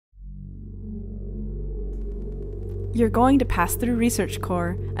You're going to pass through Research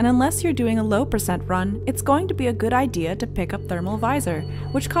Core, and unless you're doing a low percent run, it's going to be a good idea to pick up Thermal Visor,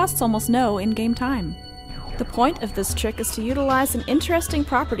 which costs almost no in-game time. The point of this trick is to utilize an interesting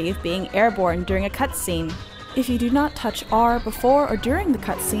property of being airborne during a cutscene. If you do not touch R before or during the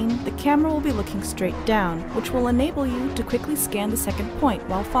cutscene, the camera will be looking straight down, which will enable you to quickly scan the second point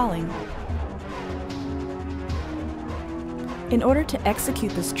while falling. In order to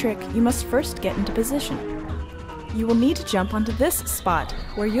execute this trick, you must first get into position. You will need to jump onto this spot,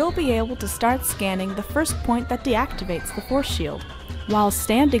 where you'll be able to start scanning the first point that deactivates the Force Shield. While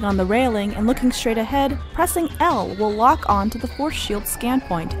standing on the railing and looking straight ahead, pressing L will lock on to the Force Shield scan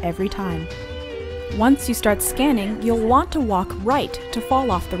point every time. Once you start scanning, you'll want to walk right to fall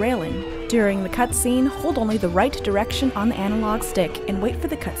off the railing. During the cutscene, hold only the right direction on the analog stick and wait for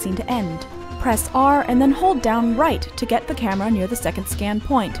the cutscene to end. Press R and then hold down right to get the camera near the second scan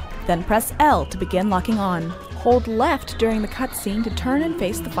point. Then press L to begin locking on. Hold left during the cutscene to turn and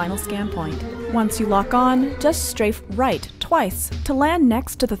face the final scan point. Once you lock on, just strafe right twice to land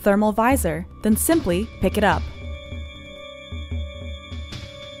next to the thermal visor, then simply pick it up.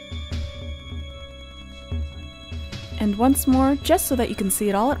 And once more, just so that you can see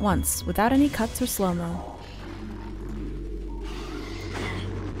it all at once, without any cuts or slow-mo.